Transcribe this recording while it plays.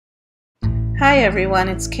Hi everyone,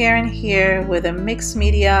 it's Karen here with a mixed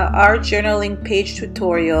media art journaling page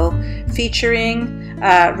tutorial featuring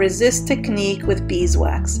resist technique with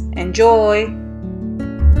beeswax. Enjoy!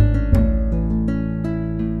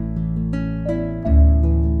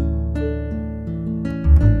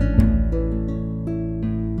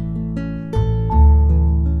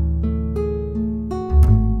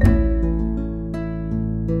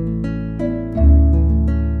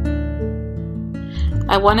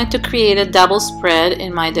 I wanted to create a double spread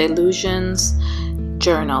in my Dylusions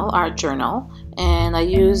journal, art journal, and I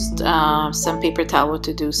used some paper towel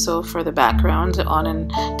to do so for the background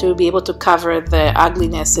to be able to cover the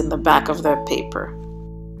ugliness in the back of the paper.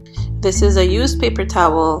 This is a used paper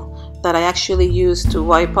towel that I actually used to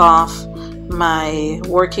wipe off my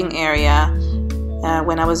working area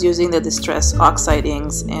when I was using the distress oxide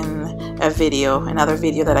inks in another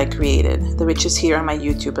video that I created, which is here on my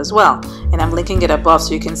YouTube as well. And I'm linking it above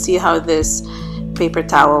so you can see how this paper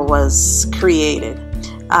towel was created.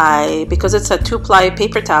 Because it's a 2-ply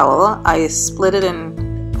paper towel, I split it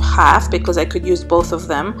in half because I could use both of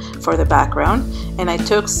them for the background. And I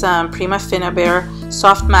took some Prima Finnabair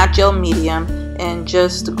soft matte gel medium and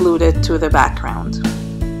just glued it to the background.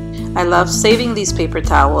 I love saving these paper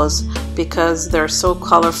towels because they're so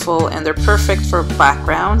colorful and they're perfect for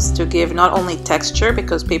backgrounds to give not only texture,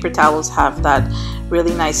 because paper towels have that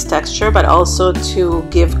really nice texture, but also to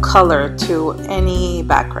give color to any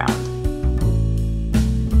background.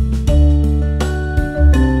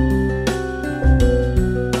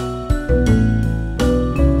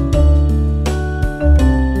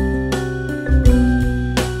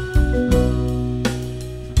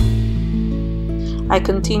 I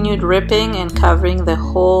continued ripping and covering the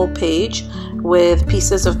whole page with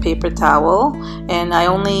pieces of paper towel, and I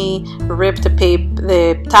only ripped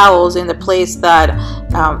the towels in the place that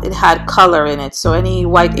it had color in it, so any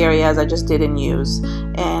white areas I just didn't use.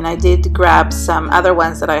 And I did grab some other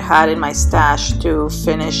ones that I had in my stash to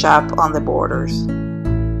finish up on the borders.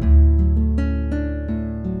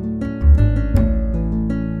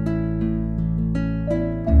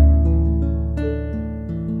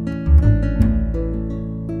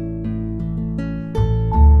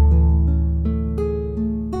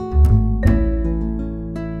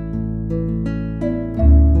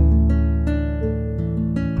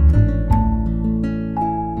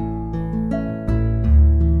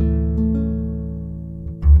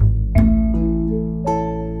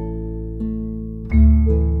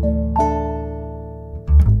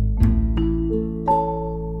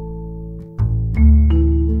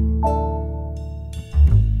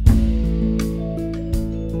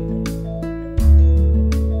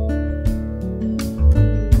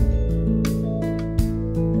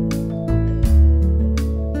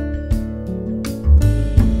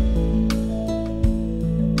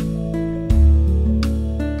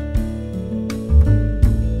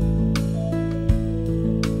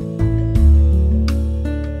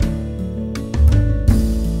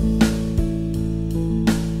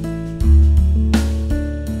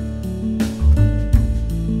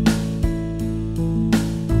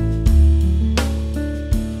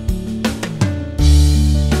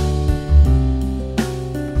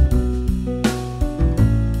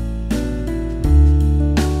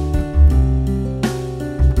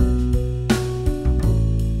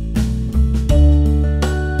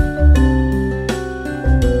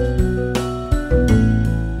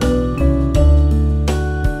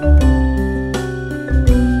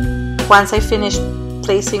 Once I finished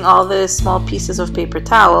placing all the small pieces of paper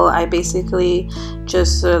towel, I basically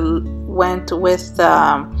just went with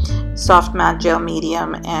the soft matte gel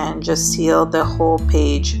medium and just sealed the whole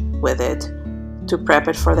page with it to prep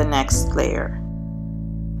it for the next layer.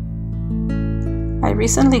 I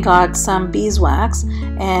recently got some beeswax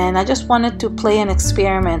and I just wanted to play and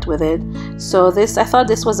experiment with it. So I thought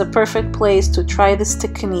this was a perfect place to try this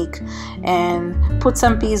technique and put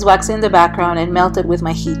some beeswax in the background and melt it with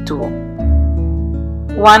my heat tool.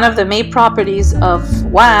 One of the main properties of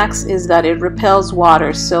wax is that it repels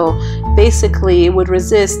water, so basically it would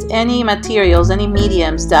resist any materials, any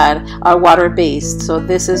mediums that are water-based. So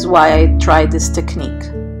this is why I tried this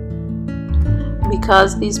technique.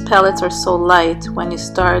 Because these pellets are so light, when you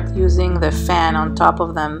start using the fan on top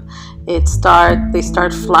of them, they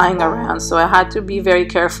start flying around. So I had to be very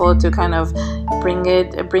careful to kind of bring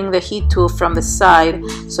the heat tool from the side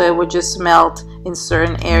so it would just melt in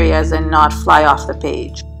certain areas and not fly off the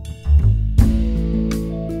page.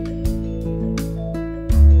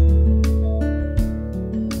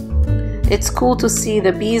 It's cool to see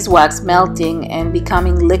the beeswax melting and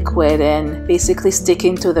becoming liquid and basically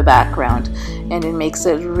sticking to the background, and it makes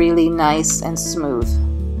it really nice and smooth.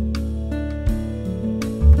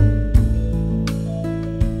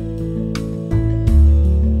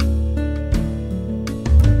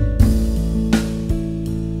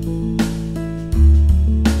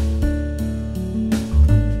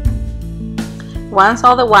 Once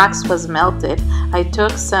all the wax was melted, I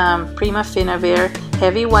took some Prima Finnabair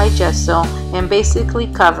heavy white gesso and basically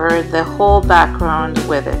covered the whole background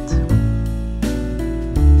with it.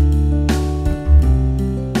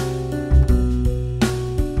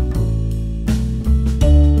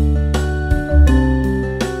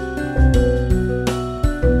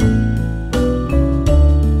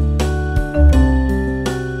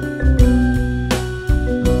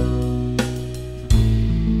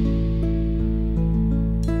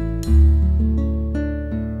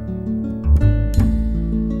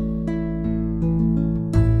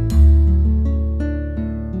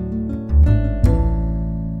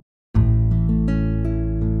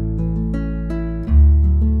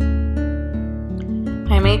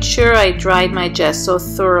 I made sure I dried my gesso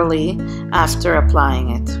thoroughly after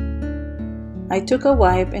applying it. I took a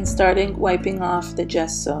wipe and started wiping off the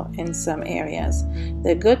gesso in some areas.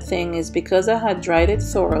 The good thing is because I had dried it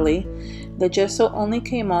thoroughly, the gesso only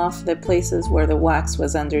came off the places where the wax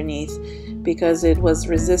was underneath because it was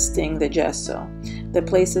resisting the gesso. The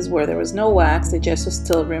places where there was no wax, the gesso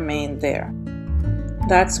still remained there.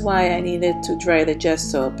 That's why I needed to dry the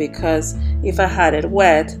gesso, because if I had it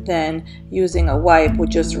wet, then using a wipe would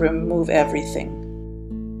just remove everything.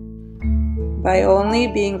 By only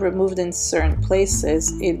being removed in certain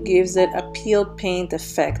places, it gives it a peel paint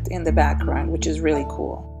effect in the background, which is really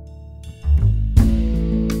cool.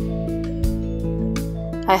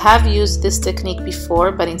 I have used this technique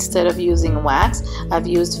before, but instead of using wax, I've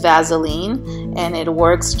used Vaseline, and it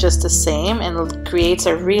works just the same and creates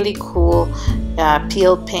a really cool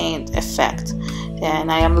peel paint effect.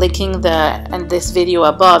 And I am linking this video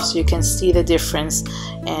above so you can see the difference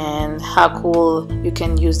and how cool you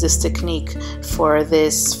can use this technique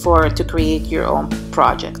to create your own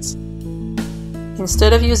projects.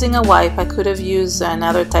 Instead of using a wipe, I could have used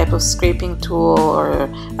another type of scraping tool or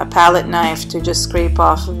a palette knife to just scrape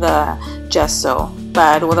off the gesso,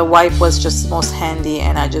 but the wipe was just most handy,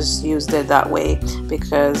 and I just used it that way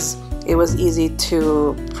because it was easy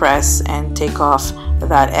to press and take off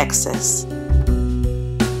that excess.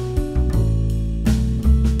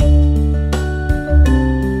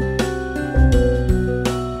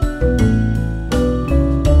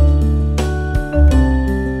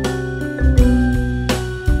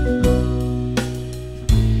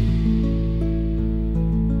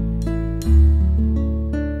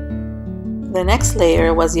 The next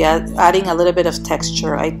layer was adding a little bit of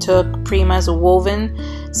texture. I took Prima's woven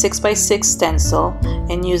 6x6 stencil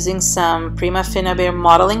and using some Prima Finnabair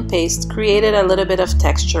modeling paste created a little bit of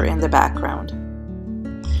texture in the background.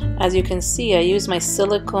 As you can see, I used my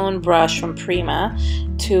silicone brush from Prima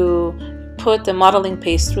to put the modeling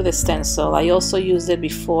paste through the stencil. I also used it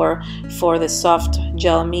before for the soft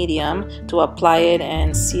gel medium to apply it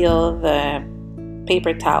and seal the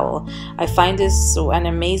paper towel. I find this an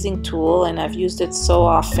amazing tool, and I've used it so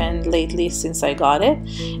often lately since I got it,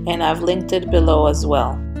 and I've linked it below as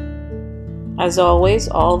well. As always,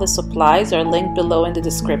 all the supplies are linked below in the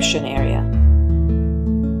description area.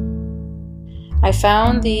 I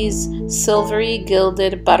found these silvery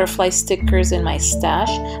gilded butterfly stickers in my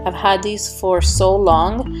stash. I've had these for so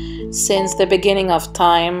long, since the beginning of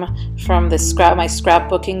time, from my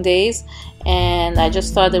scrapbooking days, and I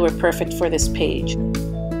just thought they were perfect for this page.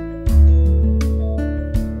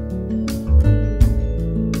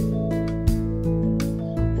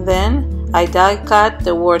 Then I die cut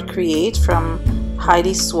the word create from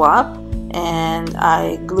Heidi Swap, and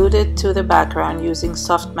I glued it to the background using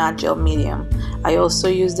soft matte gel medium. I also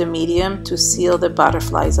used the medium to seal the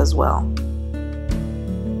butterflies as well.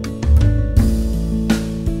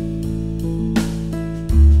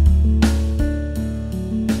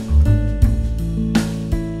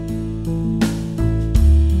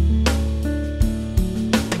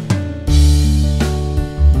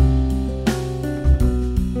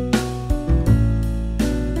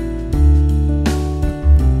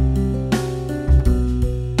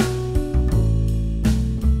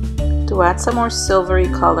 To add some more silvery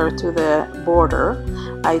color to the border,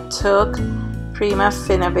 I took Prima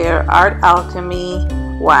Finnabair Art Alchemy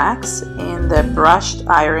wax in the brushed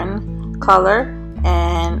iron color,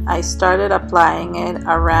 and I started applying it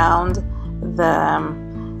around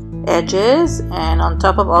the edges and on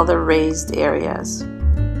top of all the raised areas.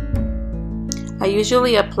 I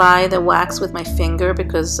usually apply the wax with my finger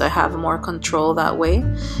because I have more control that way,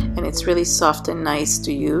 and it's really soft and nice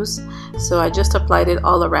to use. So I just applied it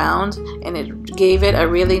all around, and it gave it a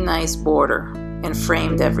really nice border and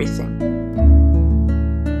framed everything.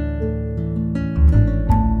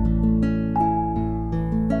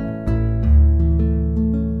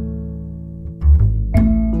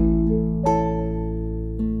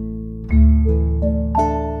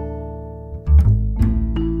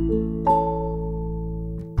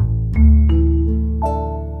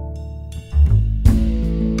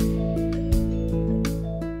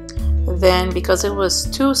 because it was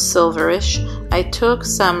too silverish, I took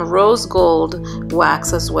some rose gold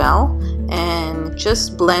wax as well and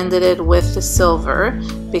just blended it with the silver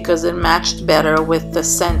because it matched better with the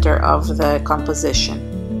center of the composition.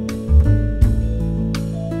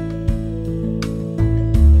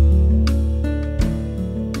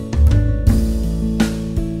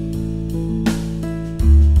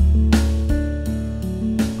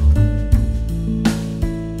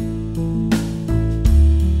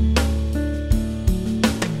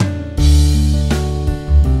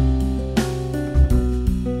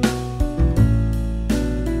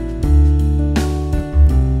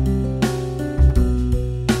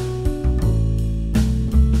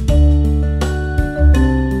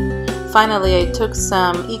 Finally, I took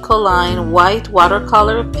some Ecoline white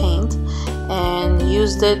watercolor paint and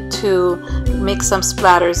used it to make some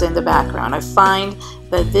splatters in the background. I find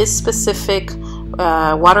that this specific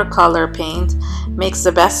watercolor paint makes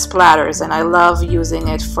the best splatters, and I love using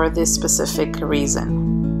it for this specific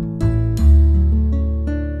reason.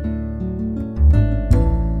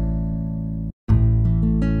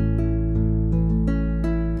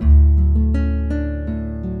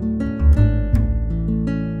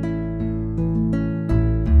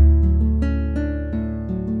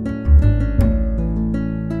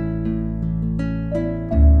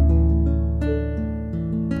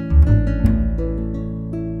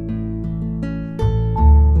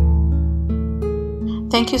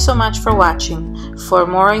 Thank you so much for watching. For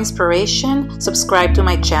more inspiration, subscribe to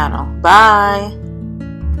my channel. Bye!